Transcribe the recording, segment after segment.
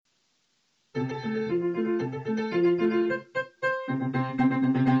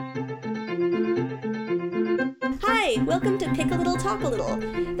Welcome to Pick a Little, Talk a Little,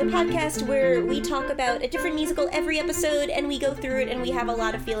 the podcast where we talk about a different musical every episode, and we go through it, and we have a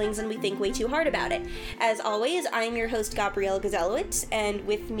lot of feelings, and we think way too hard about it. As always, I'm your host, Gabrielle Gazelowitz, and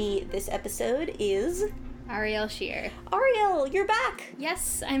with me this episode is... Arielle Shear. Arielle, you're back!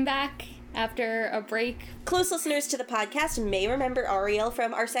 Yes, I'm back after a break. Close listeners to the podcast may remember Arielle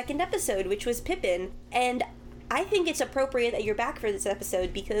from our second episode, which was Pippin, and I think it's appropriate that you're back for this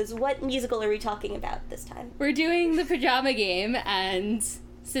episode, because what musical are we talking about this time? We're doing the Pajama Game, and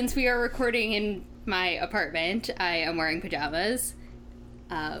since we are recording in my apartment, I am wearing pajamas.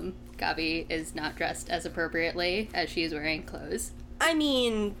 Gaby is not dressed as appropriately as she is wearing clothes. I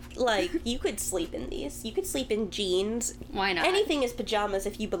mean, like, you could sleep in these. You could sleep in jeans. Why not? Anything is pajamas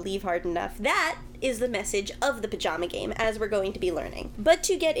if you believe hard enough. That is the message of the Pajama Game, as we're going to be learning. But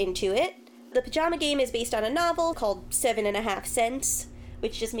to get into it, the Pajama Game is based on a novel called 7.5 Cents,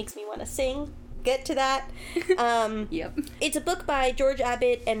 which just makes me want to sing. Get to that. Yep. It's a book by George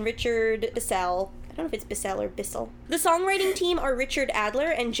Abbott and Richard Bissell. I don't know if it's Bissell or Bissell. The songwriting team are Richard Adler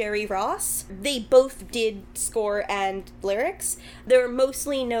and Jerry Ross. They both did score and lyrics. They're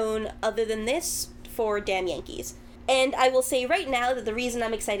mostly known, other than this, for Damn Yankees. And I will say right now that the reason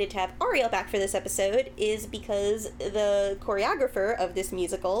I'm excited to have Arielle back for this episode is because the choreographer of this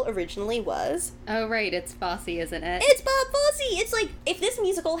musical originally was... Oh, right, it's Fosse, isn't it? It's Bob Fosse! It's like, if this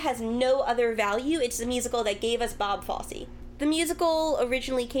musical has no other value, it's the musical that gave us Bob Fosse. The musical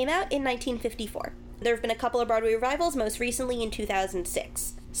originally came out in 1954. There have been a couple of Broadway revivals, most recently in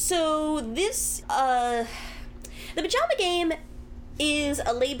 2006. So this, The Pajama Game is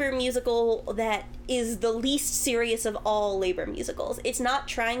a labor musical that is the least serious of all labor musicals. It's not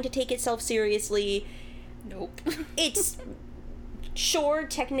trying to take itself seriously. Nope. It's, sure,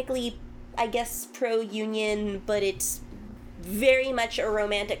 technically, I guess, pro-union, but it's very much a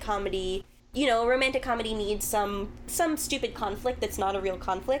romantic comedy. You know, a romantic comedy needs some stupid conflict that's not a real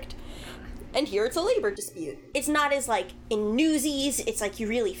conflict. And here it's a labor dispute. It's not as, like, in Newsies, it's like you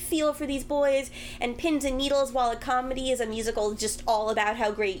really feel for these boys, and Pins and Needles, while a comedy is a musical just all about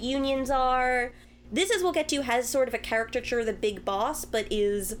how great unions are. This, as we'll get to, has sort of a caricature of the big boss, but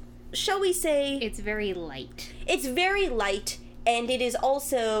is, shall we say... It's very light. It's very light, and it is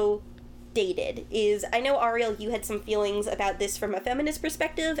also dated. I know, Arielle, you had some feelings about this from a feminist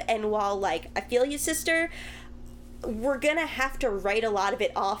perspective, and while, like, I feel you, sister... we're gonna have to write a lot of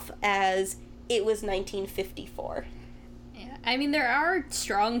it off as it was 1954. Yeah, I mean, there are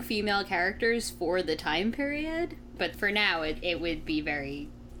strong female characters for the time period, but for now, it would be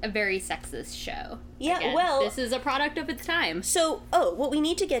a very sexist show. Yeah, Again, well... this is a product of its time. So, what we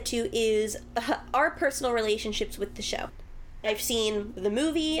need to get to is our personal relationships with the show. I've seen the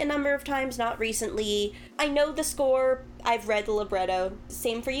movie a number of times, not recently. I know the score, I've read the libretto.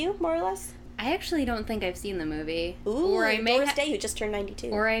 Same for you, more or less? I actually don't think I've seen the movie. Ooh, or Doris Day, who just turned 92.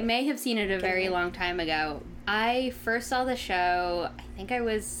 Or I may have seen it a very long time ago. I first saw the show, I think I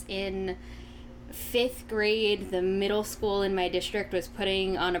was in 5th grade. The middle school in my district was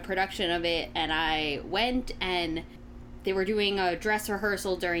putting on a production of it, and I went, and they were doing a dress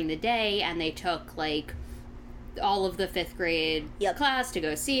rehearsal during the day, and they took, like, all of the 5th grade class to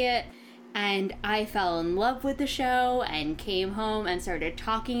go see it. And I fell in love with the show and came home and started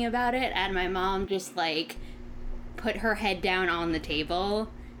talking about it, and my mom just, like, put her head down on the table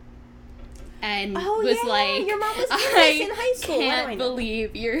and like, your mom was in high school. I can't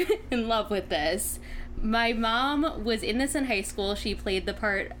believe you're in love with this. My mom was in this in high school. She played the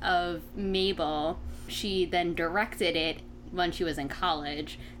part of Mabel. She then directed it when she was in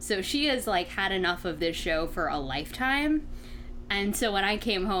college. So she has, like, had enough of this show for a lifetime. And so when I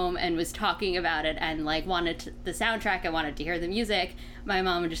came home and was talking about it and, like, wanted the soundtrack, I wanted to hear the music, my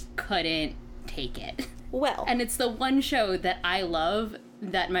mom just couldn't take it. Well. And it's the one show that I love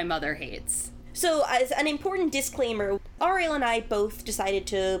that my mother hates. So, as an important disclaimer, Arielle and I both decided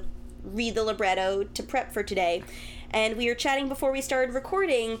to read the libretto to prep for today. And we were chatting before we started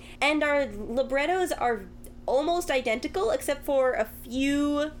recording, and our librettos are almost identical, except for a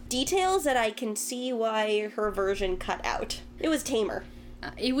few details that I can see why her version cut out. It was tamer.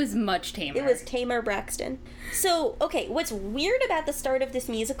 It was much tamer. It was tamer Braxton. So, okay, what's weird about the start of this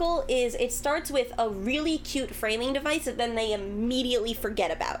musical is it starts with a really cute framing device that then they immediately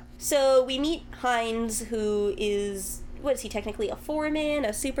forget about. So we meet Hines, who is, what is he technically, a foreman,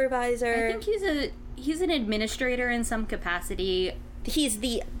 a supervisor? I think he's an administrator in some capacity. He's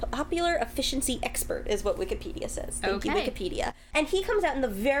the popular efficiency expert, is what Wikipedia says. Thank you, Wikipedia. And he comes out and the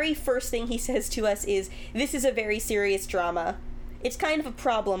very first thing he says to us is, this is a very serious drama. It's kind of a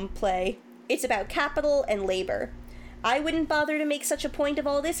problem play. It's about capital and labor. I wouldn't bother to make such a point of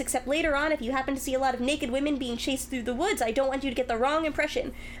all this, except later on, if you happen to see a lot of naked women being chased through the woods, I don't want you to get the wrong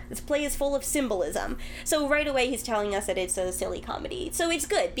impression. This play is full of symbolism. So right away, he's telling us that it's a silly comedy. So it's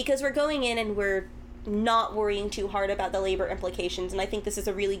good, because we're going in and we're not worrying too hard about the labor implications, and I think this is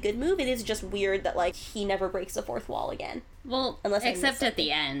a really good move. It is just weird that, like, he never breaks the fourth wall again. Well, except at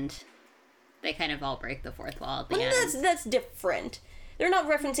the end. They kind of all break the fourth wall at the end. That's different. They're not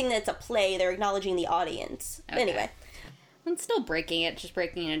referencing that it's a play, they're acknowledging the audience. Okay. Anyway. I'm still breaking it, just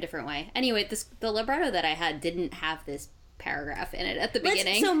breaking it in a different way. Anyway, the libretto that I had didn't have this paragraph in it at the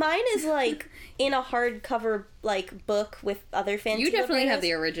beginning. So mine is, like, in a hardcover, like, book with other fancy You definitely librettos. have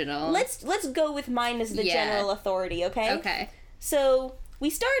the original. Let's go with mine as the general authority, okay? Okay. So,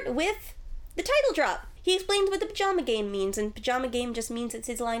 we start with the title drop. He explains what the Pajama Game means, and Pajama Game just means it's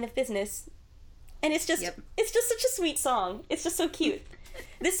his line of business. And it's just such a sweet song. It's just so cute.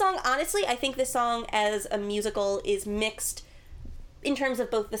 This song, honestly, I think this song as a musical is mixed in terms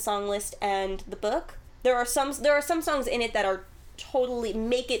of both the song list and the book. There are some songs in it that are totally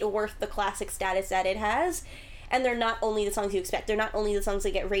make it worth the classic status that it has, and they're not only the songs you expect. They're not only the songs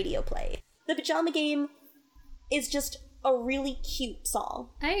that get radio play. The Pajama Game is just a really cute song.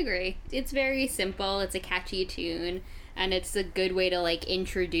 I agree. It's very simple. It's a catchy tune, and it's a good way to, like,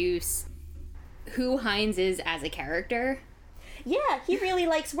 introduce who Hines is as a character. Yeah, he really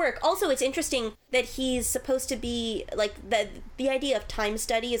likes work. Also, it's interesting that he's supposed to be, like, the idea of time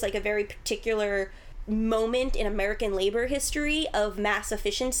study is, like, a very particular moment in American labor history of mass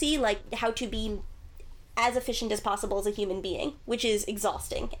efficiency, like, how to be as efficient as possible as a human being, which is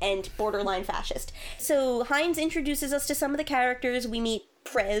exhausting and borderline fascist. So, Hines introduces us to some of the characters. We meet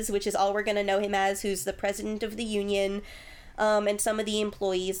Prez, which is all we're gonna know him as, who's the president of the union, and some of the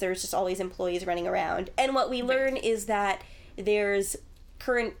employees. There's just always employees running around. And what we learn is that there's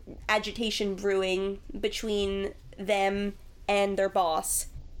current agitation brewing between them and their boss,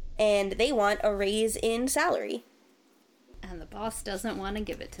 and they want a raise in salary. And the boss doesn't want to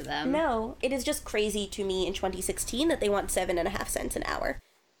give it to them. No, it is just crazy to me in 2016 that they want 7.5 cents an hour.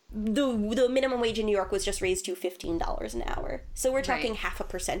 The minimum wage in New York was just raised to $15 an hour. So we're talking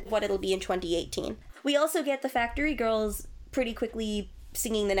 0.5% what it'll be in 2018. We also get the Factory Girls pretty quickly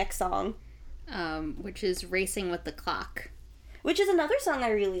singing the next song. Which is Racing with the Clock. Which is another song I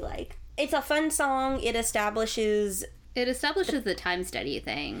really like. It's a fun song. It establishes the time study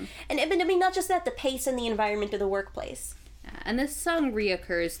thing. And I mean, not just that, the pace and the environment of the workplace. And this song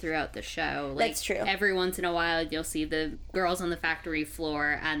reoccurs throughout the show. Like, that's true. Every once in a while, you'll see the girls on the factory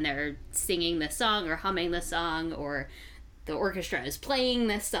floor, and they're singing this song or humming the song, or the orchestra is playing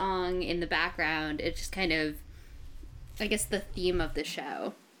this song in the background. It's just kind of, I guess, the theme of the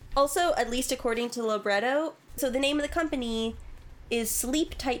show. Also, at least according to libretto, so the name of the company is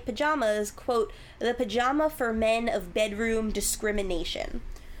Sleep Tight Pajamas, quote, the pajama for men of bedroom discrimination.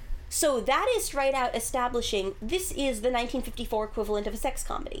 So that is straight out establishing this is the 1954 equivalent of a sex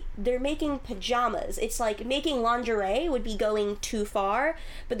comedy. They're making pajamas. It's like making lingerie would be going too far,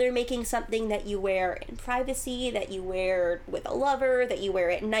 but they're making something that you wear in privacy, that you wear with a lover, that you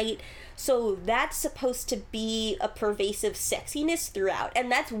wear at night. So that's supposed to be a pervasive sexiness throughout. And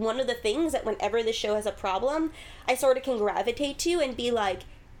that's one of the things that whenever the show has a problem, I sort of can gravitate to and be like,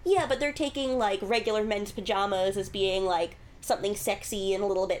 yeah, but they're taking, like, regular men's pajamas as being, like, something sexy and a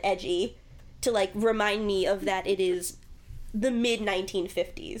little bit edgy to, like, remind me of that it is the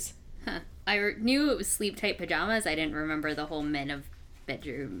mid-1950s. Huh. I knew it was Sleep Tight Pajamas. I didn't remember the whole men of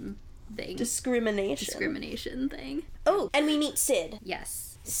bedroom thing. Discrimination thing. Oh, and we meet Sid.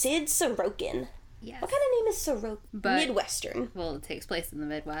 Yes. Sid Sorokin. Yes. What kind of name is Sorokin? Midwestern. Well, it takes place in the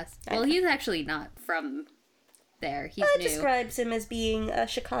Midwest. Well, he's actually not from there. He's new. Describes him as being a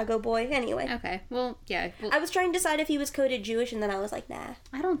Chicago boy. Anyway. Okay. Well, yeah. Well, I was trying to decide if he was coded Jewish, and then I was like, nah.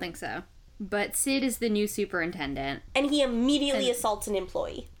 I don't think so. But Sid is the new superintendent. And he immediately assaults an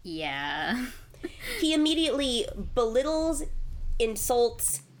employee. Yeah. He immediately belittles,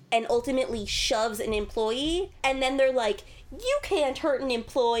 insults, and ultimately shoves an employee. And then they're like, you can't hurt an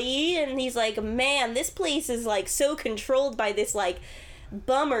employee. And he's like, man, this place is, like, so controlled by this, like,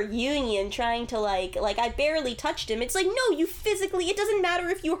 bummer union trying to, like, I barely touched him. It's like, no, you physically, it doesn't matter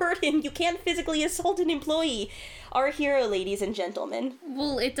if you hurt him. You can't physically assault an employee. Our hero, ladies and gentlemen.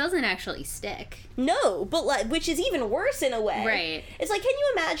 Well, it doesn't actually stick. No, but, like, which is even worse in a way. Right. It's like, can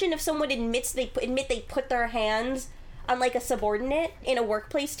you imagine if someone admit they put their hands on, like, a subordinate in a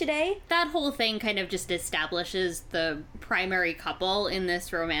workplace today? That whole thing kind of just establishes the primary couple in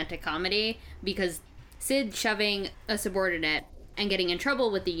this romantic comedy, because Sid shoving a subordinate and getting in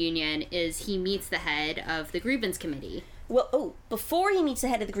trouble with the union is he meets the head of the grievance committee. Well, before he meets the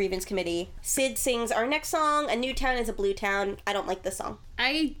head of the grievance committee, Sid sings our next song, A New Town is a Blue Town. I don't like this song.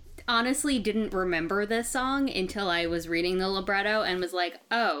 I honestly didn't remember this song until I was reading the libretto and was like,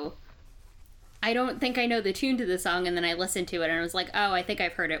 oh, I don't think I know the tune to the song, and then I listened to it and I was like, oh, I think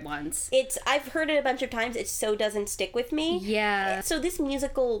I've heard it once. I've heard it a bunch of times, it so doesn't stick with me. Yeah. So this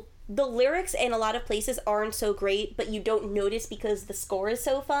musical, the lyrics in a lot of places aren't so great, but you don't notice because the score is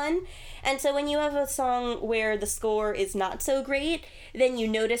so fun. And so when you have a song where the score is not so great, then you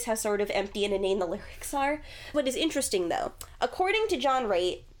notice how sort of empty and inane the lyrics are. What is interesting, though, according to John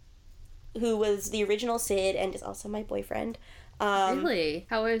Wright, who was the original Sid and is also my boyfriend. Really?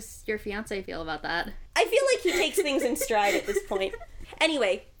 How does your fiancé feel about that? I feel like he takes things in stride at this point.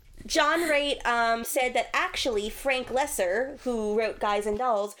 Anyway, John Wright said that actually Frank Lesser, who wrote Guys and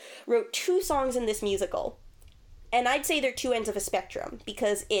Dolls, wrote 2 songs in this musical. And I'd say they're 2 ends of a spectrum,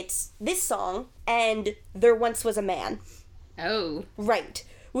 because it's this song and There Once Was a Man. Oh. Right.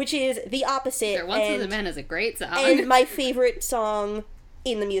 Which is the opposite. There Once Was a Man is a great song. And my favorite song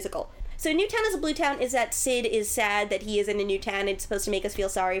in the musical. So New Town is a Blue Town is that Sid is sad that he is in a new town and it's supposed to make us feel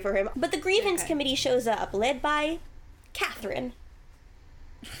sorry for him. But the grievance committee shows up, led by Catherine.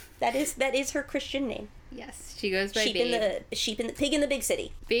 That is her Christian name. Yes, she goes by Pig in the Big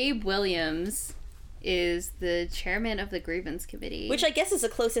City. Babe Williams is the chairman of the grievance committee. Which I guess is the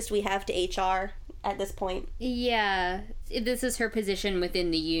closest we have to HR at this point. Yeah, this is her position within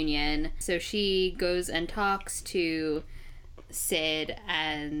the union. So she goes and talks to Sid,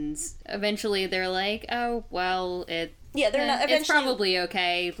 and eventually they're like, oh, well, it's probably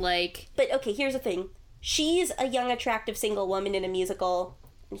okay, like... But, okay, here's the thing. She's a young, attractive single woman in a musical,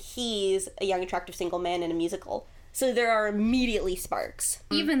 and he's a young, attractive single man in a musical. So there are immediately sparks.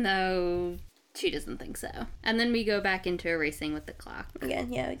 Even though she doesn't think so. And then we go back into Erasing with the Clock.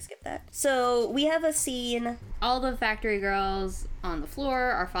 Again, yeah, we can skip that. So, we have a scene... All the factory girls on the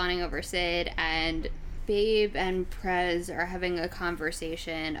floor are fawning over Sid, and Babe and Prez are having a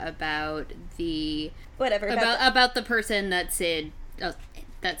conversation about the... Whatever. About the person that Sid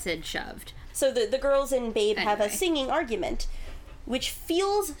shoved. So the girls and Babe have a singing argument, which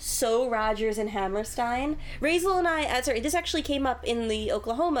feels so Rodgers and Hammerstein. Razel and I... this actually came up in the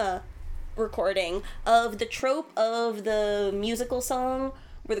Oklahoma recording of the trope of the musical song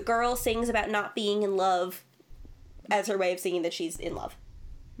where the girl sings about not being in love as her way of singing that she's in love.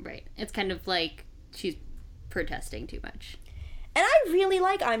 Right. It's kind of like she's protesting too much. And I really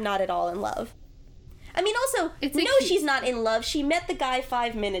like I'm Not At All in Love. I mean, also, she's not in love. She met the guy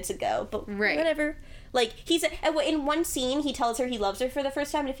 5 minutes ago, but whatever. Like, in one scene, he tells her he loves her for the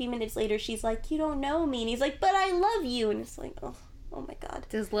first time, and a few minutes later, she's like, you don't know me. And he's like, but I love you. And it's like, oh my god.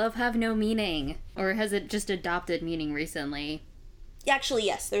 Does love have no meaning? Or has it just adopted meaning recently? Actually,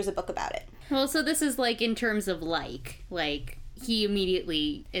 yes, there's a book about it. Well, so this is, like, in terms of like, he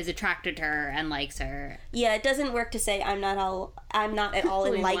immediately is attracted to her and likes her. Yeah, it doesn't work to say I'm not at all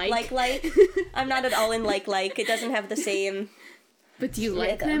in like. I'm not at all in like. It doesn't have the same. But do you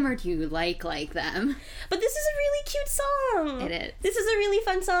like them or do you like them? But this is a really cute song. It is. This is a really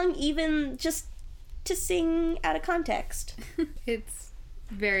fun song, even just to sing out of context. It's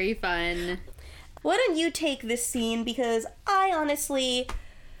very fun. Why don't you take this scene, because I honestly...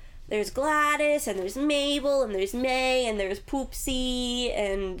 There's Gladys, and there's Mabel, and there's May, and there's Poopsie,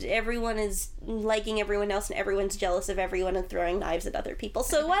 and everyone is liking everyone else, and everyone's jealous of everyone and throwing knives at other people.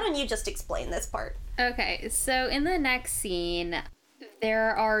 So why don't you just explain this part? Okay, so in the next scene,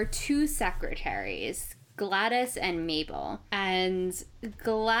 there are 2 secretaries, Gladys and Mabel. And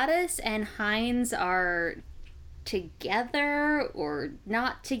Gladys and Hines are together or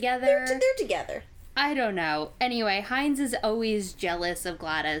not together. They're together. I don't know. Anyway, Hines is always jealous of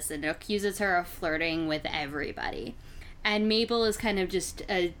Gladys and accuses her of flirting with everybody. And Mabel is kind of just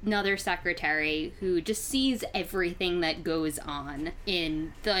another secretary who just sees everything that goes on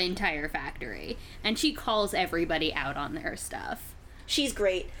in the entire factory. And she calls everybody out on their stuff. She's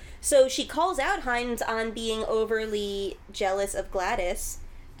great. So she calls out Hines on being overly jealous of Gladys.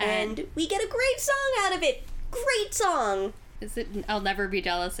 And we get a great song out of it. Great song. Is it I'll Never Be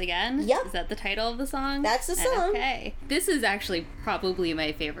Jealous Again? Yep. Is that the title of the song? That's the song. Okay. This is actually probably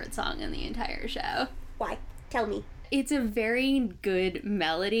my favorite song in the entire show. Why? Tell me. It's a very good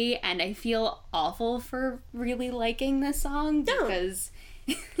melody, and I feel awful for really liking this song because...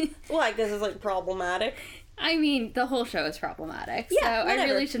 Why? Because it's, like, problematic? I mean, the whole show is problematic, yeah, so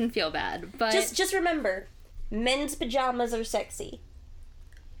whatever. I really shouldn't feel bad, but... Just remember, men's pajamas are sexy.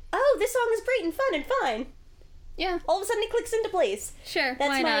 Oh, this song is great and fun and fine. Yeah. All of a sudden it clicks into place. Sure,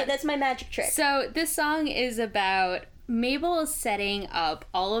 That's my magic trick. So this song is about Mabel setting up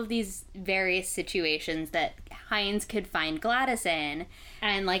all of these various situations that Hines could find Gladys in,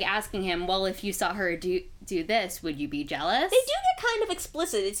 and, like, asking him, well, if you saw her do this, would you be jealous? They do get kind of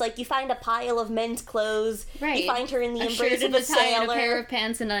explicit. It's like you find a pile of men's clothes. Right. You find her in the embrace of a a sailor. And a pair of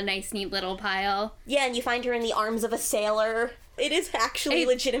pants in a nice, neat little pile. Yeah, and you find her in the arms of a sailor. It is actually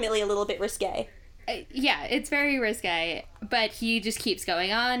legitimately a little bit risque. Yeah, it's very risque, but he just keeps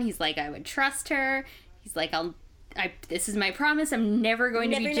going on. He's like, I would trust her. He's like, this is my promise. I'm never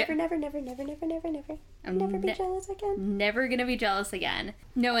going to be never be jealous again. Never gonna be jealous again.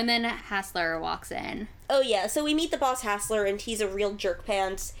 No, and then Hassler walks in. Oh yeah, so we meet the boss Hassler, and he's a real jerk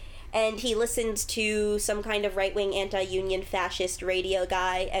pants, and he listens to some kind of right-wing anti-union fascist radio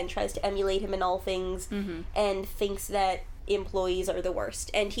guy and tries to emulate him in all things, and thinks that employees are the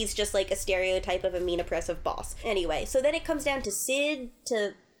worst, and he's just like a stereotype of a mean, oppressive boss. Anyway, so then it comes down to Sid's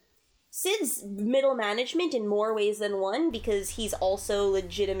middle management in more ways than one, because he's also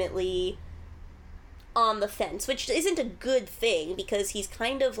legitimately on the fence, which isn't a good thing, because he's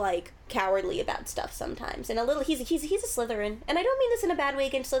kind of, like, cowardly about stuff sometimes, and a little, he's a Slytherin, and I don't mean this in a bad way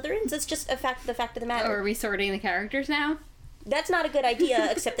against Slytherins, it's just the fact of the matter. Oh, are we sorting the characters now? That's not a good idea,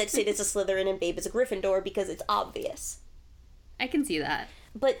 except that Sid is a Slytherin and Babe is a Gryffindor, because it's obvious. I can see that.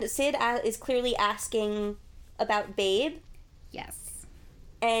 But Sid is clearly asking about Babe. Yes.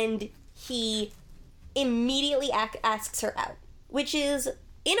 And he immediately asks her out, which is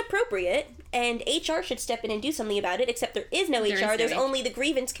inappropriate, and HR should step in and do something about it, except there is no HR, there's only the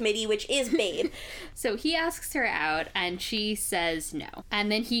grievance committee, which is Babe. So he asks her out, and she says no.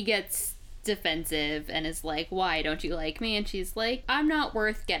 And then he gets defensive and is like, why don't you like me? And she's like, I'm not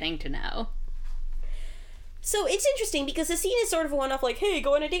worth getting to know. So it's interesting, because the scene is sort of a one-off, like, hey,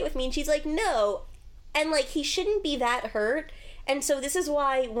 go on a date with me, and she's like, no. And, like, he shouldn't be that hurt, and so this is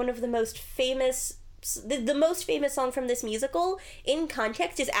why one of the most famous... The most famous song from this musical, in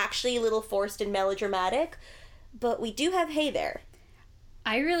context, is actually a little forced and melodramatic, but we do have Hey There.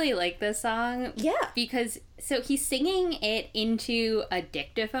 I really like this song. Yeah. Because, so he's singing it into a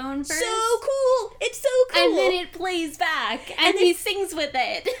dictaphone first. So cool! It's so cool! And then it plays back, and he sings with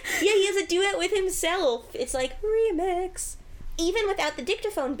it. Yeah, he has a duet with himself. It's like, remix. Even without the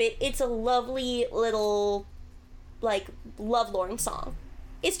dictaphone bit, it's a lovely little, like, lovelorn song.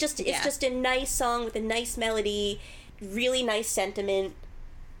 It's just a nice song with a nice melody, really nice sentiment.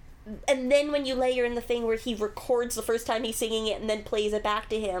 And then when you layer in the thing where he records the first time he's singing it and then plays it back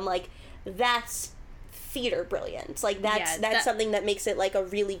to him, like, that's theater brilliance. Like, that's something that makes it, like, a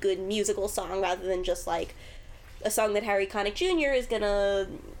really good musical song rather than just, like, a song that Harry Connick Jr. is gonna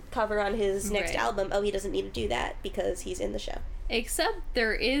cover on his next album. Oh, he doesn't need to do that because he's in the show. Except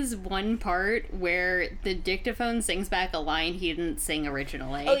there is one part where the dictaphone sings back a line he didn't sing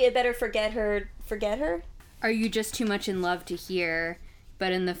originally. Oh, you better forget her. Forget her? Are you just too much in love to hear?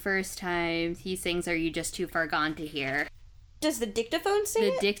 But in the first time, he sings, are you just too far gone to hear? Does the dictaphone sing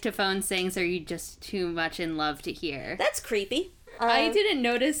it? The dictaphone sings, are you just too much in love to hear? That's creepy. I didn't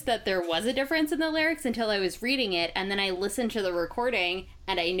notice that there was a difference in the lyrics until I was reading it, and then I listened to the recording,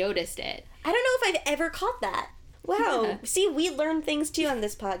 and I noticed it. I don't know if I've ever caught that. Wow. Yeah. See, we learn things too on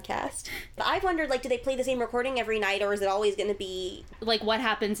this podcast. But I've wondered, like, do they play the same recording every night, or is it always going to be... Like, what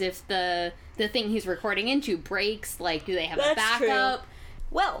happens if the thing he's recording into breaks? Like, do they have a backup? True.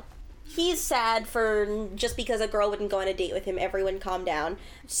 Well, he's sad for just because a girl wouldn't go on a date with him. Everyone calm down.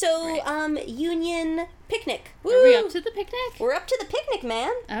 So, union picnic. Woo! Are we up to the picnic? We're up to the picnic,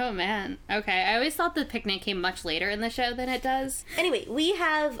 man. Oh, man. Okay, I always thought the picnic came much later in the show than it does. Anyway, we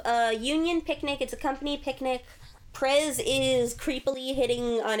have a union picnic. It's a company picnic. Prez is creepily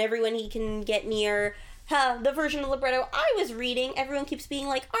hitting on everyone he can get near. The version of libretto I was reading, everyone keeps being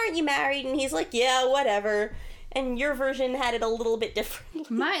like, aren't you married? And he's like, yeah, whatever. And your version had it a little bit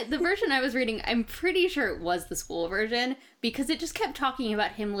differently. The version I was reading, I'm pretty sure it was the school version, because it just kept talking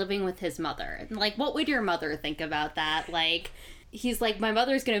about him living with his mother. And, like, what would your mother think about that? Like, he's like, my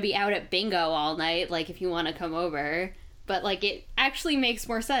mother's gonna be out at bingo all night, like, if you want to come over. But, like, it actually makes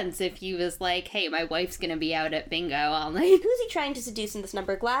more sense if he was like, hey, my wife's gonna be out at bingo all night. Who's he trying to seduce in this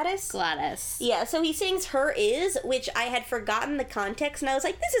number? Gladys? Gladys. Yeah, so he sings Her Is, which I had forgotten the context, and I was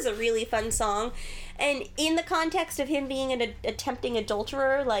like, this is a really fun song. And in the context of him being an attempting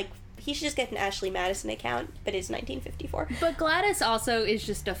adulterer, like, he should just get an Ashley Madison account, but it's 1954. But Gladys also is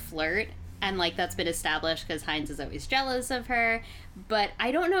just a flirt, and, like, that's been established because Hines is always jealous of her. But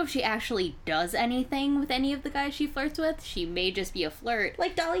I don't know if she actually does anything with any of the guys she flirts with. She may just be a flirt.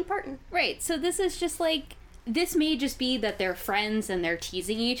 Like Dolly Parton. Right, so this is just, like, this may just be that they're friends and they're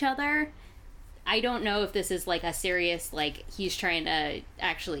teasing each other. I don't know if this is, like, a serious, like, he's trying to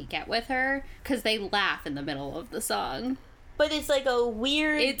actually get with her, because they laugh in the middle of the song. but it's like a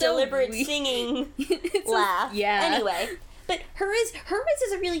weird, deliberate singing laugh. Anyway, but Her Is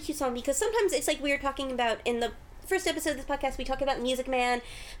is a really cute song because sometimes it's like we were talking about in the first episode of this podcast, we talk about Music Man,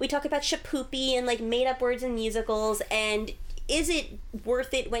 we talk about shapoopy and like made up words in musicals, and is it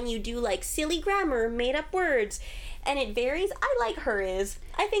worth it when you do like silly grammar, made up words? And it varies. I like Her Is.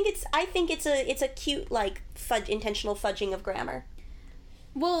 I think it's a cute like intentional fudging of grammar.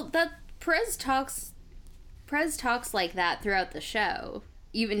 Well, that Perez talks like that throughout the show,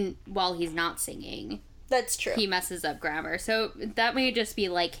 even while he's not singing. That's true. He messes up grammar. So that may just be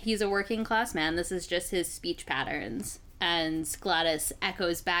like, he's a working class man. This is just his speech patterns. And Gladys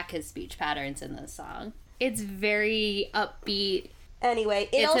echoes back his speech patterns in this song. It's very upbeat. Anyway,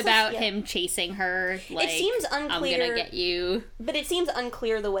 it's about him chasing her. Like, it seems unclear. I'm gonna get you. But it seems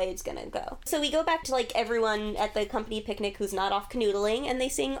unclear the way it's gonna go. So we go back to like everyone at the company picnic who's not off canoodling, and they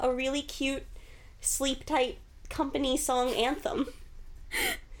sing a really cute, sleep tight company song anthem.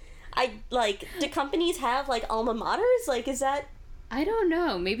 Do companies have, like, alma maters? Like, is that... I don't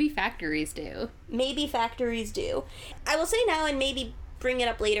know. Maybe factories do. Maybe factories do. I will say now, and maybe bring it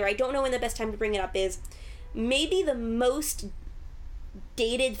up later, I don't know when the best time to bring it up is, maybe the most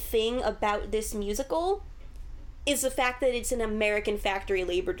dated thing about this musical is the fact that it's an American factory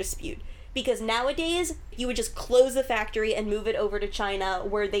labor dispute. Because nowadays, you would just close the factory and move it over to China,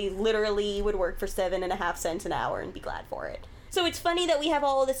 where they literally would work for 7.5 cents an hour and be glad for it. So it's funny that we have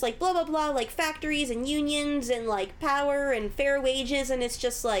all this, like, blah, blah, blah, like, factories and unions and, like, power and fair wages, and it's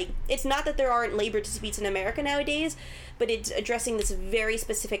just, like, it's not that there aren't labor disputes in America nowadays, but it's addressing this very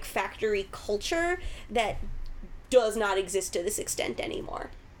specific factory culture that does not exist to this extent anymore.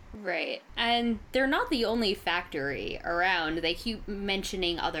 Right. And they're not the only factory around. They keep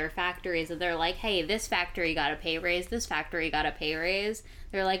mentioning other factories, and they're like, hey, this factory got a pay raise, this factory got a pay raise.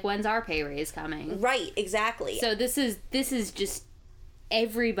 They're like, when's our pay raise coming? Right, exactly. So this is just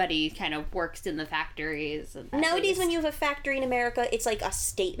everybody kind of works in the factories. Nowadays, when you have a factory in America, it's like a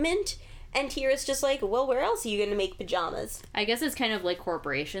statement, and here it's just like, well, where else are you going to make pajamas? I guess it's kind of like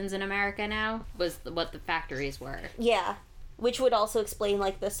corporations in America now, was what the factories were. Yeah. Which would also explain,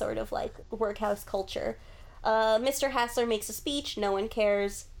 like, this sort of, like, workhouse culture. Mr. Hassler makes a speech. No one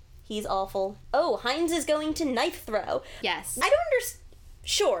cares. He's awful. Oh, Heinz is going to knife throw. Yes. I don't understand.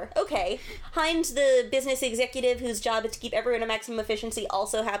 Sure, okay. Heinz, the business executive whose job is to keep everyone at maximum efficiency,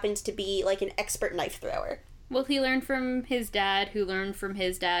 also happens to be, like, an expert knife thrower. Well, he learned from his dad, who learned from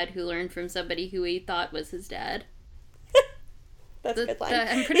his dad, who learned from somebody who he thought was his dad. That's a good line.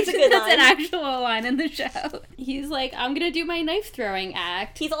 I'm pretty sure that's an actual line in the show. He's like, I'm gonna do my knife throwing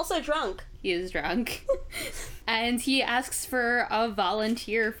act. He's also drunk. He is drunk. And he asks for a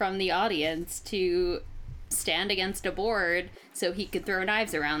volunteer from the audience to stand against a board so he could throw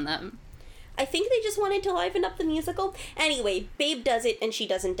knives around them. I think they just wanted to liven up the musical. Anyway, Babe does it and she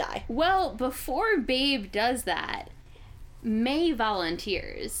doesn't die. Well, before Babe does that, May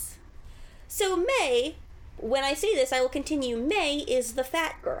volunteers. So May... When I say this, I will continue. May is the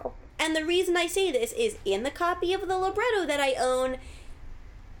fat girl. And the reason I say this is in the copy of the libretto that I own,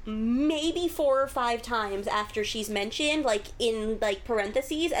 maybe 4 or 5 times after she's mentioned, like, in, like,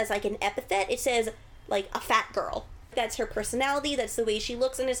 parentheses as, like, an epithet, it says, like, a fat girl. That's her personality, that's the way she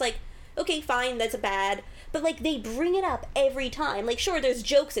looks, and it's like, okay, fine, that's bad. But, like, they bring it up every time. Like, sure, there's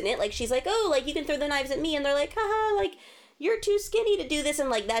jokes in it. Like, she's like, oh, like, you can throw the knives at me, and they're like, haha, like, you're too skinny to do this,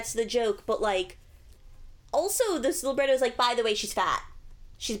 and, like, that's the joke, but, like... Also, this libretto is like, by the way, she's fat.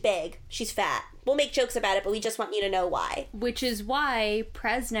 She's big. She's fat. We'll make jokes about it, but we just want you to know why. Which is why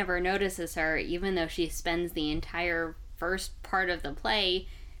Prez never notices her, even though she spends the entire first part of the play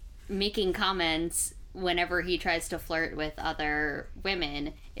making comments whenever he tries to flirt with other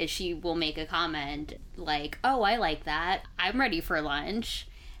women. Is she will make a comment like, oh, I like that. I'm ready for lunch.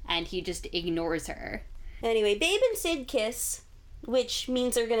 And he just ignores her. Anyway, Babe and Sid kiss, which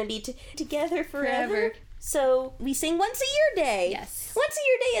means they're going to be together forever. So we sing Once a Year Day. Yes. Once a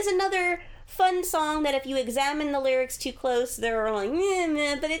Year Day is another fun song that if you examine the lyrics too close, they're like, meh,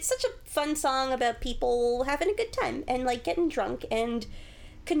 meh, but it's such a fun song about people having a good time and, like, getting drunk and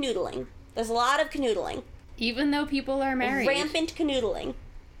canoodling. There's a lot of canoodling. Even though people are married. Rampant canoodling.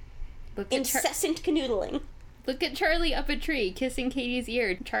 Incessant canoodling. Look at Charlie up a tree, kissing Katie's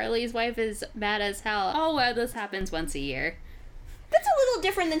ear. Charlie's wife is mad as hell. Oh, well, this happens once a year. That's a little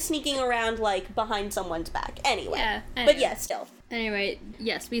different than sneaking around, like, behind someone's back. Anyway. Yeah, But yeah, still. Anyway,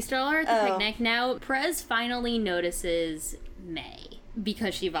 yes, we still are at the picnic. Now, Prez finally notices May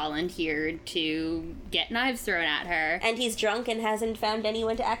because she volunteered to get knives thrown at her. And he's drunk and hasn't found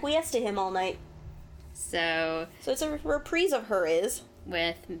anyone to acquiesce to him all night. So it's a reprise of Her Is.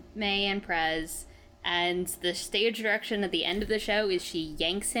 With May and Prez And the stage direction at the end of the show is she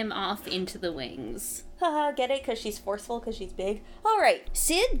yanks him off into the wings. Haha, get it? Because she's forceful, because she's big. All right,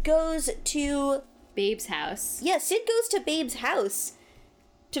 Sid goes to... Babe's house. Yeah, Sid goes to Babe's house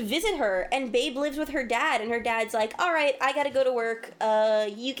to visit her, and Babe lives with her dad, and her dad's like, all right, I gotta go to work,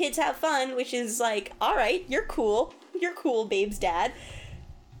 you kids have fun, which is like, all right, you're cool, Babe's dad.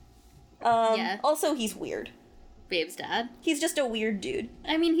 Yeah. Also, he's weird. Babe's dad? He's just a weird dude.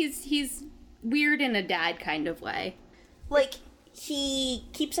 I mean, he's weird in a dad kind of way. Like, he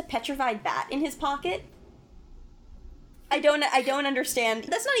keeps a petrified bat in his pocket. I don't understand.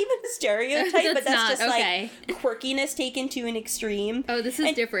 That's not even a stereotype, but that's just okay. Like quirkiness taken to an extreme. Oh, this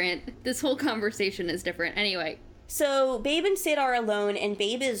is different. This whole conversation is different. Anyway. So Babe and Sid are alone, and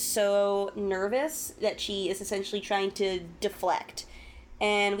Babe is so nervous that she is essentially trying to deflect.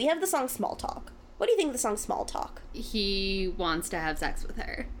 And we have the song Small Talk. What do you think of the song Small Talk? He wants to have sex with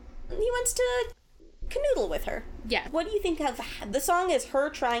her. He wants to canoodle with her. Yeah. What do you think of the song? Is her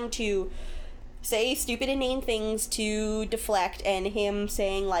trying to say stupid, inane things to deflect, and him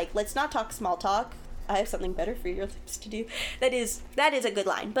saying, like, let's not talk small talk. I have something better for your lips to do. That is a good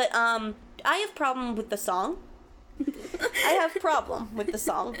line. But, I have problem with the song. I have problem with the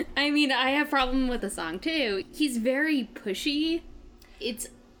song. I mean, I have problem with the song, too. He's very pushy. It's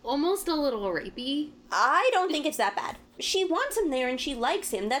almost a little rapey. I don't think it's that bad. She wants him there and she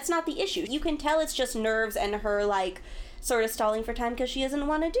likes him. That's not the issue. You can tell it's just nerves and her, like, sort of stalling for time because she doesn't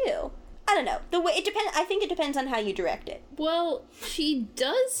want to do. I don't know. I think it depends on how you direct it. Well, she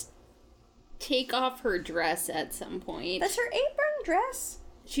does take off her dress at some point. That's her apron dress?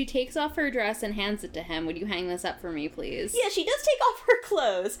 She takes off her dress and hands it to him. Would you hang this up for me, please? Yeah, she does take off her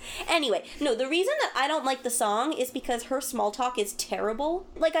clothes. Anyway, no, the reason that I don't like the song is because her small talk is terrible.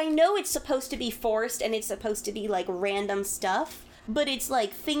 Like, I know it's supposed to be forced and it's supposed to be, like, random stuff, but it's,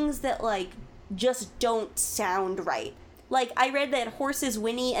 like, things that, like, just don't sound right. Like, I read that horses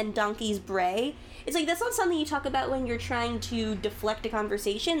whinny and donkeys bray. It's like, that's not something you talk about when you're trying to deflect a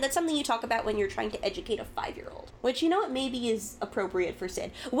conversation. That's something you talk about when you're trying to educate a 5-year-old. Which, you know what, maybe is appropriate for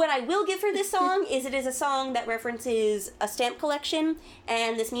Sid. What I will give for this song is it is a song that references a stamp collection,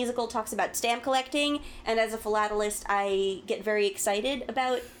 and this musical talks about stamp collecting, and as a philatelist, I get very excited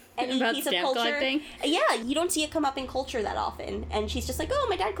about any piece of culture. Collecting? Yeah, you don't see it come up in culture that often. And she's just like, oh,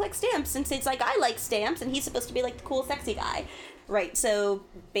 my dad collects stamps. And Sid's like, I like stamps. And he's supposed to be like the cool, sexy guy. Right, so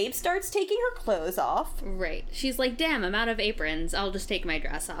Babe starts taking her clothes off. Right. She's like, damn, I'm out of aprons. I'll just take my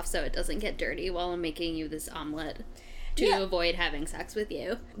dress off so it doesn't get dirty while I'm making you this omelet to avoid having sex with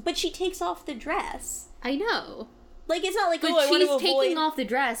you. But she takes off the dress. I know. Like, it's not like, but oh, I want to avoid... she's taking off the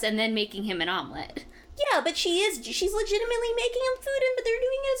dress and then making him an omelet. Yeah, but she's legitimately making him food, but they're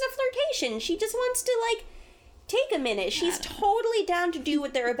doing it as a flirtation. She just wants to, like, take a minute. She's totally down to do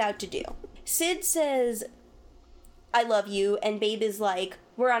what they're about to do. Sid says, I love you, and Babe is like,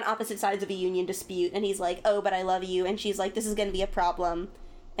 we're on opposite sides of a union dispute, and he's like, oh, but I love you, and she's like, this is gonna be a problem,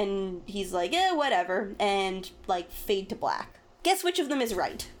 and he's like, yeah, whatever, and, like, fade to black. Guess which of them is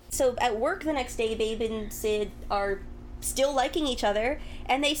right? So at work the next day, Babe and Sid are still liking each other,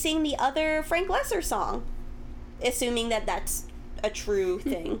 and they sing the other Frank Lesser song, assuming that that's a true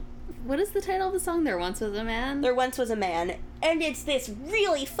thing. What is the title of the song? There Once Was a Man? There Once Was a Man. And it's this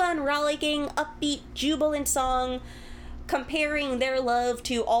really fun, rollicking, upbeat, jubilant song comparing their love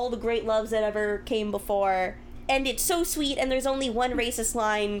to all the great loves that ever came before. And it's so sweet, and there's only one racist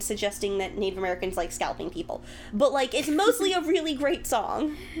line suggesting that Native Americans like scalping people. But, like, it's mostly a really great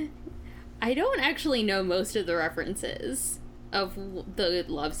song. I don't actually know most of the references of the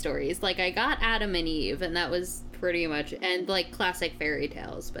love stories. Like, I got Adam and Eve, and that was pretty much, and, like, classic fairy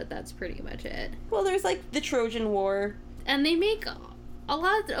tales, but that's pretty much it. Well, there's, like, the Trojan War. And they make a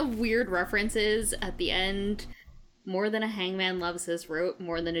lot of weird references at the end. More than a hangman loves his rope,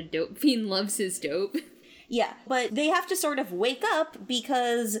 more than a dope fiend loves his dope. Yeah, but they have to sort of wake up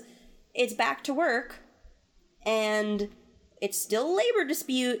because it's back to work, and it's still a labor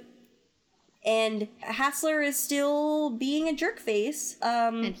dispute, and Hassler is still being a jerkface.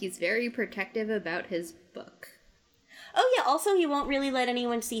 And he's very protective about his book. Oh yeah, also he won't really let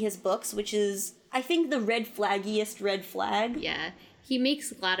anyone see his books, which is, I think, the red flaggiest red flag. Yeah, he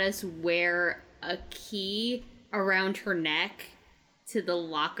makes Gladys wear a key around her neck to the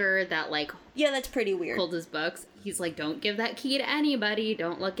locker that, like... Yeah, that's pretty weird. Hold his books. He's like, don't give that key to anybody,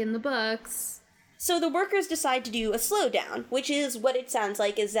 don't look in the books. So the workers decide to do a slowdown, which is what it sounds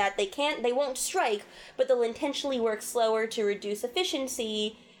like, is that they won't strike, but they'll intentionally work slower to reduce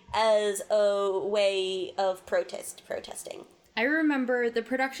efficiency as a way of protesting. I remember the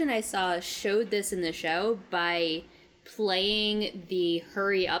production I saw showed this in the show by playing the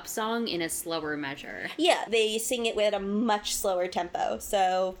hurry up song in a slower measure. Yeah, they sing it with a much slower tempo,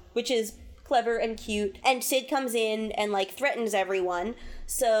 so, which is clever and cute. And Sid comes in and, like, threatens everyone.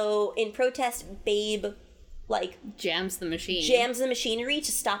 So, in protest, Babe, like... Jams the machinery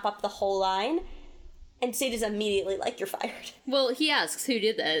to stop up the whole line. And Sid is immediately like, you're fired. Well, he asks who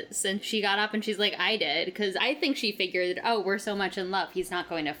did this, and she got up and she's like, I did, because I think she figured, oh, we're so much in love, he's not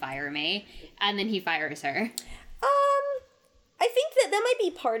going to fire me. And then he fires her. I think that might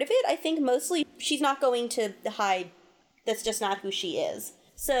be part of it. I think mostly she's not going to hide. That's just not who she is.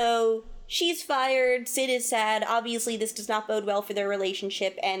 So... she's fired, Sid is sad, obviously this does not bode well for their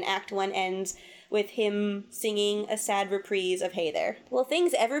relationship, and Act 1 ends with him singing a sad reprise of Hey There. Will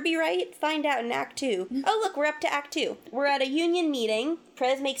things ever be right? Find out in Act 2. Oh look, we're up to Act 2. We're at a union meeting,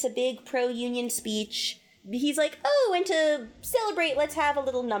 Prez makes a big pro-union speech, he's like, oh, and to celebrate, let's have a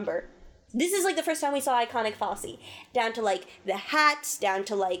little number. This is like the first time we saw iconic Fosse, down to like the hats, down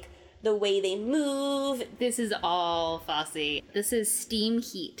to like the way they move. This is all Fosse. This is Steam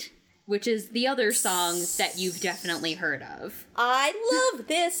Heat, which is the other song that you've definitely heard of. I love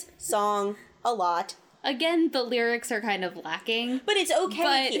this song a lot. Again, the lyrics are kind of lacking. But it's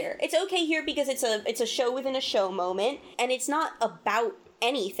okay here. It's okay here because it's a show within a show moment, and it's not about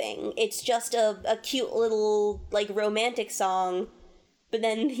anything. It's just a cute little, like, romantic song. But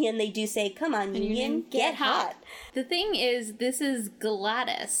then they do say, come on, Union, get hot. The thing is, this is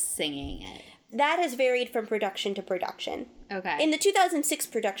Gladys singing it. That has varied from production to production. Okay. In the 2006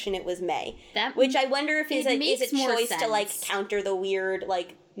 production, it was May. Which I wonder if is a choice to, like, counter the weird,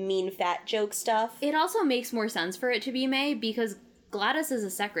 like, mean fat joke stuff. It also makes more sense for it to be May because Gladys is a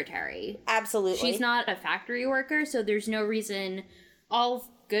secretary. Absolutely. She's not a factory worker, so there's no reason, all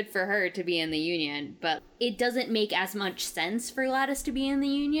good for her to be in the union, but it doesn't make as much sense for Gladys to be in the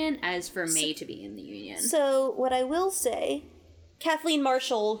union as for May to be in the union. So, what I will say... Kathleen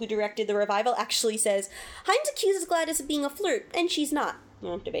Marshall, who directed the revival, actually says, Hines accuses Gladys of being a flirt, and she's not.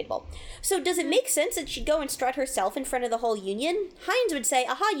 Debatable. So does it make sense that she'd go and strut herself in front of the whole union? Hines would say,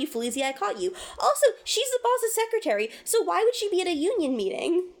 aha, you floozy, I caught you. Also, she's the boss's secretary, so why would she be at a union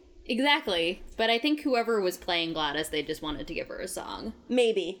meeting? Exactly. But I think whoever was playing Gladys, they just wanted to give her a song.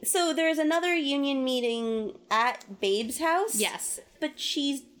 Maybe. So there's another union meeting at Babe's house? Yes. But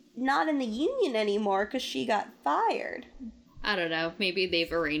she's not in the union anymore because she got fired. I don't know. Maybe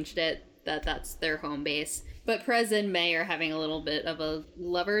they've arranged it that that's their home base. But Prez and May are having a little bit of a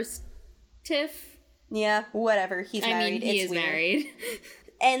lover's tiff. Yeah, whatever. He's married. I mean, he is married.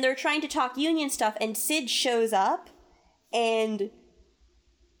 And they're trying to talk union stuff, and Sid shows up and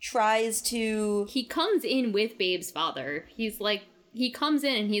tries to... He comes in with Babe's father. He comes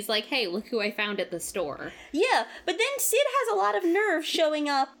in and he's like, hey, look who I found at the store. Yeah, but then Sid has a lot of nerve showing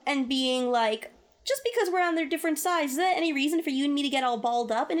up and being like... Just because we're on their different sides, is that any reason for you and me to get all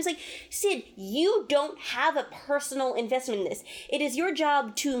balled up? And it's like, Sid, you don't have a personal investment in this. It is your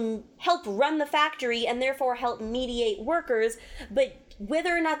job to help run the factory and therefore help mediate workers, but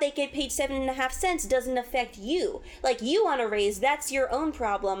whether or not they get paid 7.5 cents doesn't affect you. Like, you want a raise, that's your own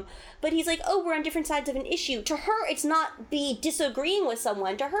problem. But he's like, oh, we're on different sides of an issue. To her, it's not be disagreeing with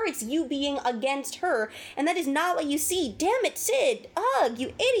someone. To her, it's you being against her. And that is not what you see. Damn it, Sid. Ugh,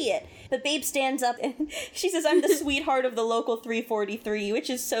 you idiot. But Babe stands up and she says, I'm the sweetheart of the local 343,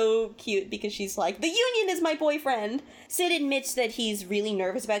 which is so cute because she's like, the union is my boyfriend. Sid admits that he's really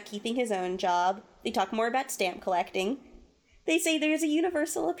nervous about keeping his own job. They talk more about stamp collecting. They say there's a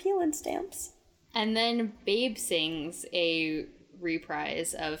universal appeal in stamps. And then Babe sings a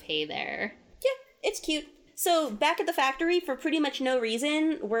reprise of Hey There. Yeah, it's cute. So back at the factory, for pretty much no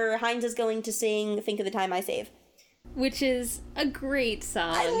reason, where Hines is going to sing Think of the Time I Save. Which is a great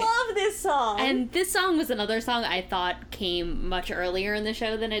song. I love this song. And this song was another song I thought came much earlier in the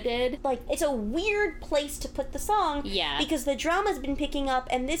show than it did. Like, it's a weird place to put the song. Yeah. Because the drama's been picking up,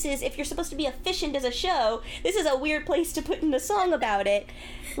 and this is, if you're supposed to be efficient as a show, this is a weird place to put in a song about it.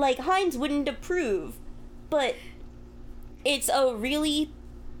 Like, Hines wouldn't approve. But it's a really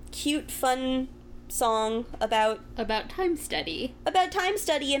cute, fun song about time study. About time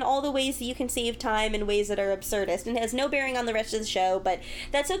study and all the ways that you can save time in ways that are absurdist, and has no bearing on the rest of the show, but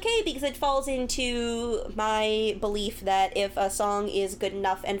that's okay because it falls into my belief that if a song is good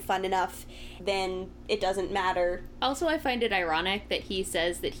enough and fun enough, then it doesn't matter. Also, I find it ironic that he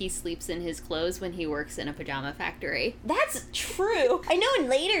says that he sleeps in his clothes when he works in a pajama factory. That's true. I know, and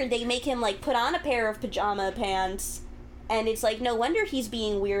later they make him, like, put on a pair of pajama pants. And it's like, no wonder he's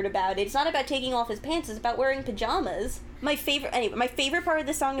being weird about it. It's not about taking off his pants, it's about wearing pajamas. My favorite part of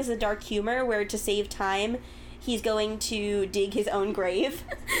the song is the dark humor, where to save time, he's going to dig his own grave.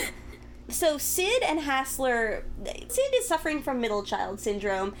 So Sid and Hassler, Sid is suffering from middle child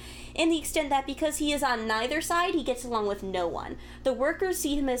syndrome in the extent that because he is on neither side, he gets along with no one. The workers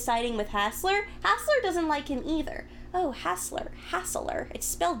see him as siding with Hassler. Hassler doesn't like him either. Oh, Hassler. It's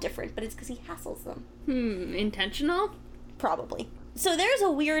spelled different, but it's because he hassles them. Intentional? Probably. So there's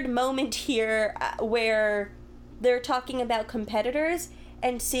a weird moment here where they're talking about competitors,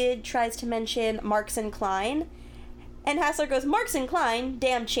 and Sid tries to mention Marks and Klein. And Hassler goes, Marks and Klein,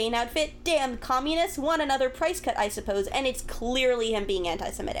 damn chain outfit, damn communists, want another price cut, I suppose, and it's clearly him being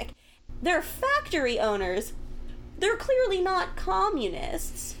anti-Semitic. They're factory owners. They're clearly not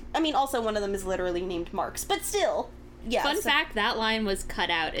communists. I mean, also one of them is literally named Marx, but still, yeah. Fun fact, that line was cut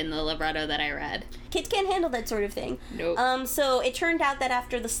out in the libretto that I read. Kids can't handle that sort of thing. Nope. So it turned out that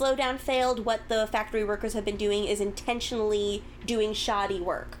after the slowdown failed, what the factory workers have been doing is intentionally doing shoddy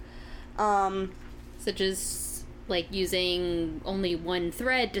work. Such as like using only one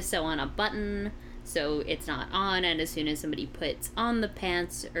thread to sew on a button so it's not on, and as soon as somebody puts on the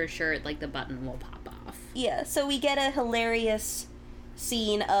pants or shirt, like, the button will pop off. Yeah, so we get a hilarious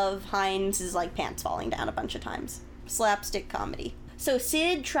scene of Heinz's, like, pants falling down a bunch of times. Slapstick comedy. So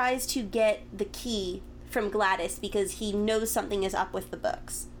Sid tries to get the key from Gladys because he knows something is up with the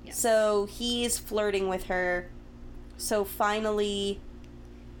books. Yes. So he's flirting with her. So finally...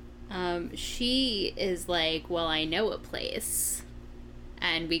 she is like, well, I know a place.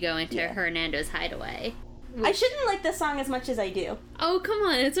 And we go into Hernando's Hideaway. I shouldn't like this song as much as I do. Oh, come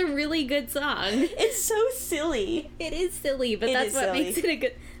on, it's a really good song. It's so silly. It is silly, but that's what makes it a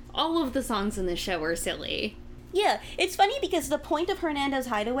good... All of the songs in the show are silly. Yeah, it's funny because the point of Hernando's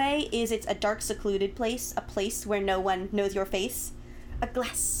Hideaway is it's a dark, secluded place, a place where no one knows your face. A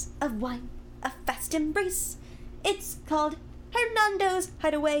glass of wine, a fast embrace. It's called Hernando's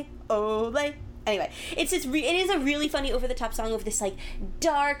Hideaway, ole. Anyway, it is a really funny over-the-top song of this, like,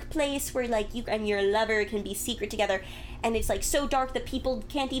 dark place where, like, you and your lover can be secret together, and it's, like, so dark that people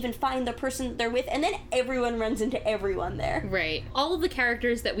can't even find the person that they're with, and then everyone runs into everyone there. Right. All of the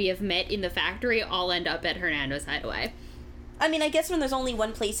characters that we have met in the factory all end up at Hernando's Hideaway. I mean, I guess when there's only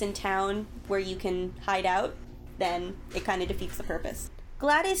one place in town where you can hide out, then it kind of defeats the purpose.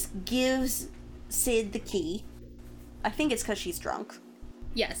 Gladys gives Sid the key. I think it's because she's drunk.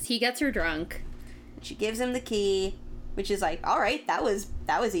 Yes, he gets her drunk. She gives him the key, which is like, all right, that was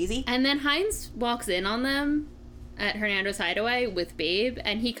easy. And then Heinz walks in on them at Hernando's Hideaway with Babe,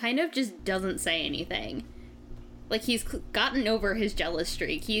 and he kind of just doesn't say anything. Like, he's gotten over his jealous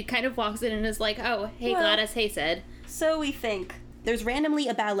streak. He kind of walks in and is like, oh, hey, well, Gladys, hey, Sid. So we think. There's randomly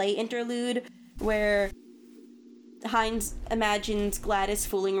a ballet interlude where Heinz imagines Gladys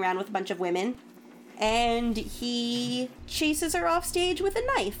fooling around with a bunch of women, and he chases her off stage with a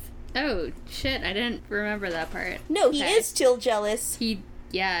knife. Oh, shit, I didn't remember that part. No, okay. He is still jealous. He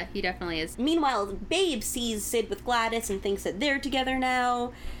definitely is. Meanwhile, Babe sees Sid with Gladys and thinks that they're together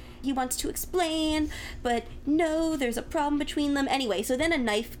now. He wants to explain, but no, there's a problem between them. Anyway, so then a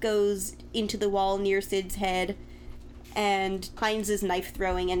knife goes into the wall near Sid's head, and Heinz is knife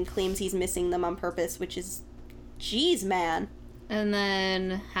throwing and claims he's missing them on purpose, which is... Jeez, man. And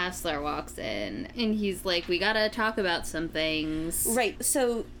then Hassler walks in, and he's like, we gotta talk about some things. Right,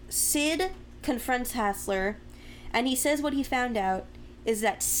 so Sid confronts Hassler, and he says what he found out is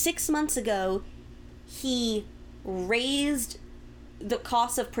that 6 months ago, he raised the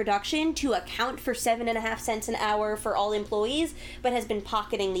cost of production to account for 7.5 cents an hour for all employees, but has been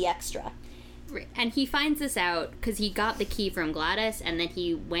pocketing the extra. And he finds this out because he got the key from Gladys, and then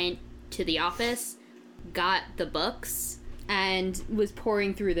he went to the office, got the books, and was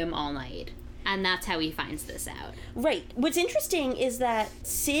pouring through them all night. And that's how he finds this out. Right. What's interesting is that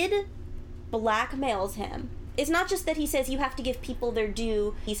Sid blackmails him. It's not just that he says you have to give people their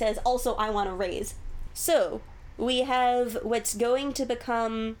due. He says, also, I want a raise. So, we have what's going to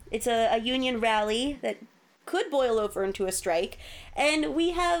become... It's a union rally that could boil over into a strike. And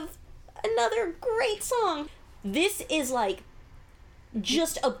we have another great song. This is, like,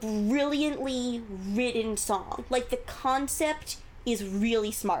 just a brilliantly written song. Like, the concept is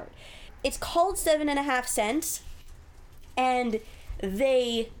really smart. It's called 7.5 cents, and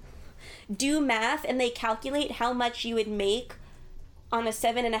they do math, and they calculate how much you would make on a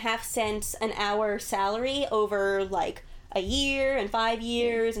 7.5 cents an hour salary over, like, a year, and 5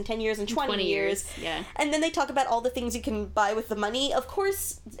 years, and 10 years, and 20 years. Yeah. And then they talk about all the things you can buy with the money. Of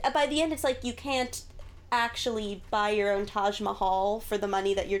course, by the end, it's like you can't actually buy your own Taj Mahal for the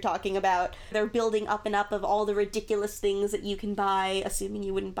money that you're talking about. They're building up and up of all the ridiculous things that you can buy, assuming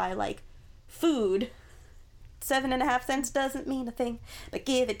you wouldn't buy, like, food. 7.5 cents doesn't mean a thing, but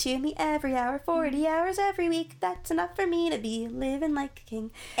give it to me every hour, 40 hours every week. That's enough for me to be living like a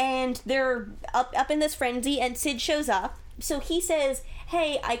king. And they're up in this frenzy, and Sid shows up. So he says,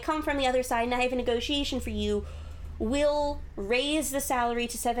 hey, I come from the other side and I have a negotiation for you. We'll raise the salary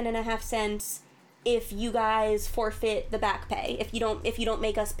to 7.5 cents if you guys forfeit the back pay. If you don't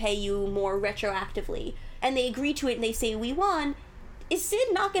make us pay you more retroactively. And they agree to it and they say, we won. Is Sid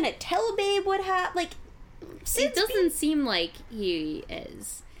not gonna tell Babe what happened? Like, it doesn't seem like he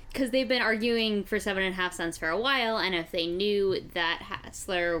is. Because they've been arguing for 7.5 cents for a while, and if they knew that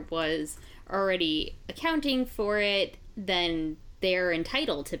Hassler was already accounting for it, then they're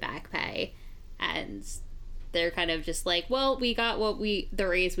entitled to back pay. And they're kind of just like, well, we got the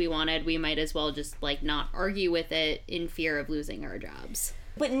raise we wanted, we might as well just, like, not argue with it in fear of losing our jobs.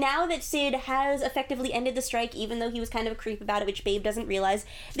 But now that Sid has effectively ended the strike, even though he was kind of a creep about it, which Babe doesn't realize,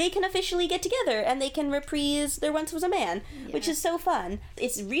 they can officially get together and they can reprise There Once Was a Man, which is so fun.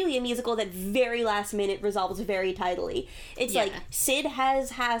 It's really a musical that very last minute resolves very tidily. It's like, Sid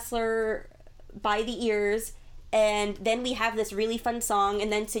has Hassler by the ears, and then we have this really fun song,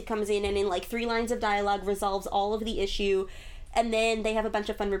 and then Sid comes in and in like 3 lines of dialogue resolves all of the issue, and then they have a bunch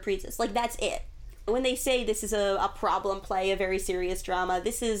of fun reprises. Like, that's it. When they say this is a problem play, a very serious drama,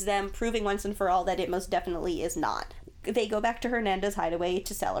 this is them proving once and for all that it most definitely is not. They go back to Hernando's Hideaway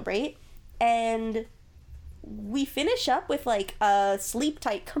to celebrate, and we finish up with, like, a Sleep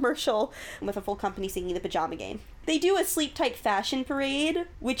Tight commercial with a full company singing the Pajama Game. They do a Sleep Tight fashion parade,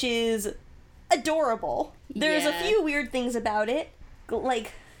 which is adorable. There's a few weird things about it,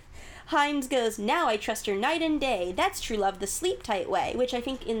 like, Hines goes, now I trust her night and day. That's true love the sleep tight way, which I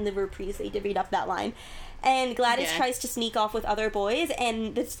think in the reprise they divvied up that line. And Gladys tries to sneak off with other boys,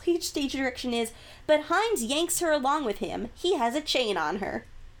 and the stage direction is, but Hines yanks her along with him. He has a chain on her.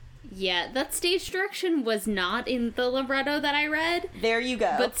 Yeah, that stage direction was not in the libretto that I read. There you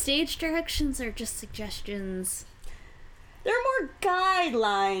go. But stage directions are just suggestions. They're more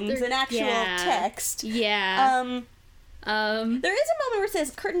guidelines than actual text. Yeah. There is a moment where it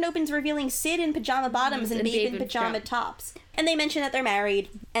says, curtain opens revealing Sid in pajama bottoms and Babe in pajama tops. And they mention that they're married.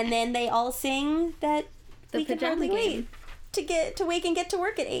 And then they all sing that we can hardly wait to wake and get to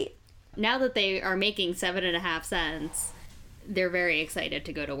work at 8. Now that they are making 7.5 cents, they're very excited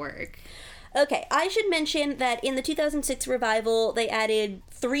to go to work. Okay, I should mention that in the 2006 revival, they added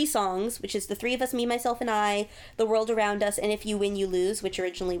 3 songs, which is The Three of Us, Me, Myself, and I, The World Around Us, and If You Win, You Lose, which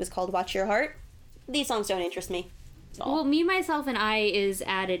originally was called Watch Your Heart. These songs don't interest me. Well, Me, Myself, and I is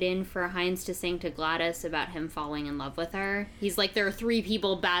added in for Hines to sing to Gladys about him falling in love with her. He's like, there are 3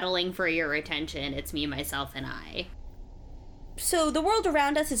 people battling for your attention. It's me, myself, and I. So The World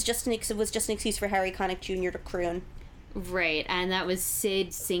Around Us was just an excuse for Harry Connick Jr. to croon. Right, and that was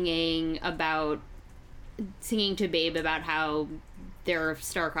Sid singing to Babe about how they're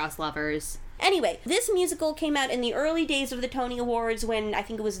star-crossed lovers. Anyway, this musical came out in the early days of the Tony Awards, when I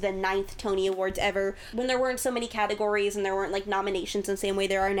think it was the 9th Tony Awards ever, when there weren't so many categories and there weren't, like, nominations in the same way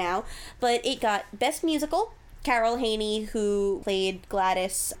there are now. But it got Best Musical. Carol Haney, who played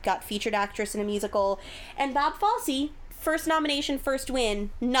Gladys, got Featured Actress in a Musical. And Bob Fosse, first nomination, first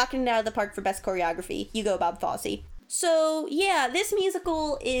win, knocking it out of the park for Best Choreography. You go, Bob Fosse. So, yeah, this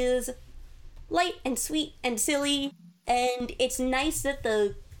musical is light and sweet and silly, and it's nice that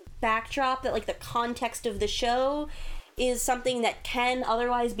the backdrop, that, like, the context of the show is something that can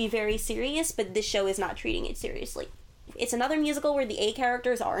otherwise be very serious, but this show is not treating it seriously. It's another musical where the A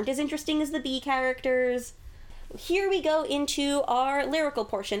characters aren't as interesting as the B characters. Here we go into our lyrical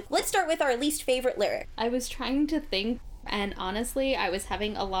portion. Let's start with our least favorite lyric. I was trying to think, and honestly, I was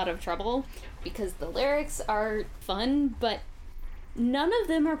having a lot of trouble, because the lyrics are fun, but none of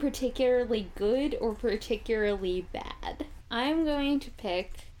them are particularly good or particularly bad. I'm going to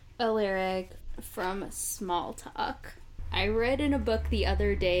pick a lyric from Small Talk. I read in a book the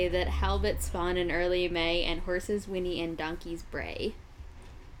other day that halibut spawn in early May and horses whinny and donkeys bray.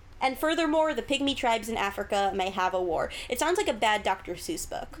 And furthermore, the pygmy tribes in Africa may have a war. It sounds like a bad Dr. Seuss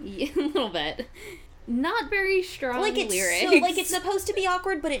book. Yeah, a little bit. Not very strong lyrics. It's supposed to be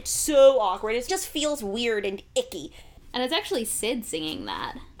awkward, but it's so awkward. It just feels weird and icky. And it's actually Sid singing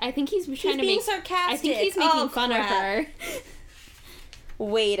that. I think he's trying to being make... sarcastic. I think he's making fun of her.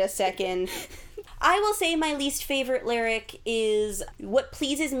 Wait a second. I will say my least favorite lyric is, what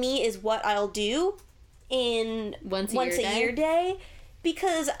pleases me is what I'll do in Once a Year Day,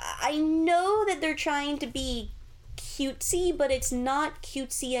 because I know that they're trying to be cutesy, but it's not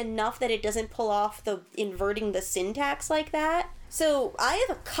cutesy enough that it doesn't pull off the inverting the syntax like that. So I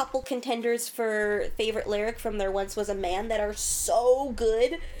have a couple contenders for favorite lyric from There Once Was a Man that are so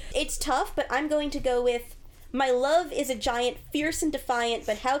good. It's tough, but I'm going to go with, My love is a giant, fierce and defiant,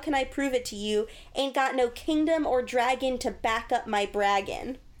 but how can I prove it to you? Ain't got no kingdom or dragon to back up my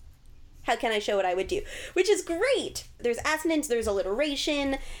braggin'. How can I show what I would do? Which is great! There's assonance, there's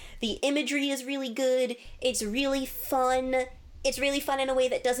alliteration, the imagery is really good, it's really fun. It's really fun in a way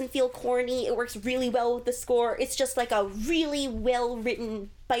that doesn't feel corny. It works really well with the score. It's just like a really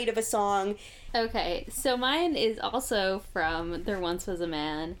well-written bite of a song. Okay, so mine is also from There Once Was a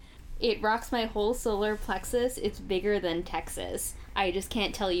Man. It rocks my whole solar plexus. It's bigger than Texas. I just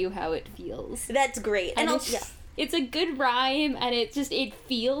can't tell you how it feels. That's great. And it's a good rhyme, and it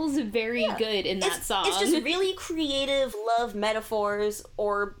feels very good in that song. It's just really creative love metaphors,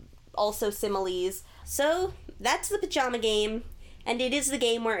 or also similes. So, that's the Pajama Game, and it is the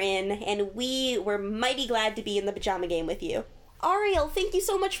game we're in, and we were mighty glad to be in the Pajama Game with you. Arielle, thank you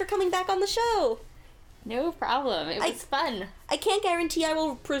so much for coming back on the show. No problem. It was fun. I can't guarantee I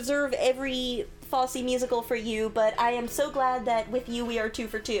will preserve every Fosse musical for you, but I am so glad that with you we are 2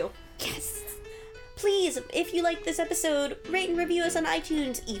 for 2. Yes! Please, if you like this episode, rate and review us on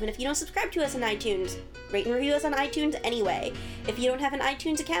iTunes, even if you don't subscribe to us on iTunes. Rate and review us on iTunes anyway. If you don't have an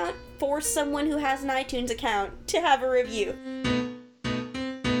iTunes account, force someone who has an iTunes account to have a review.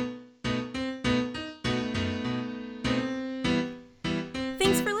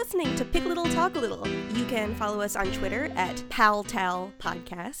 Thanks for listening to Pick a Little Talk a Little. You can follow us on Twitter at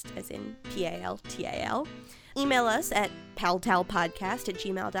PalTalPodcast, as in P-A-L-T-A-L. Email us at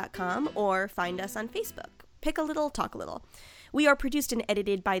paltalpodcast@gmail.com or find us on Facebook. Pick a Little, Talk a Little. We are produced and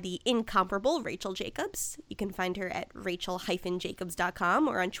edited by the incomparable Rachel Jacobs. You can find her at rachel-jacobs.com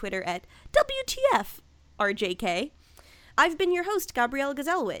or on Twitter at WTFRJK. I've been your host, Gabrielle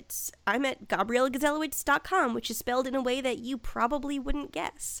Gazelowitz. I'm at GabrielleGazelowitz.com, which is spelled in a way that you probably wouldn't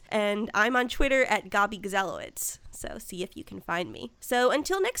guess. And I'm on Twitter at Gaby Gazelowitz, so see if you can find me. So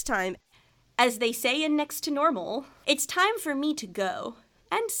until next time, as they say in Next to Normal, it's time for me to go.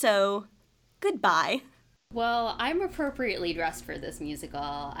 And so, goodbye. Well, I'm appropriately dressed for this musical.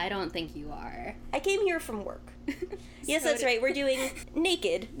 I don't think you are. I came here from work. Yes, that's right. We're doing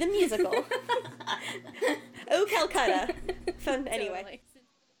Naked, the musical. Oh, Calcutta. Fun, anyway. Totally.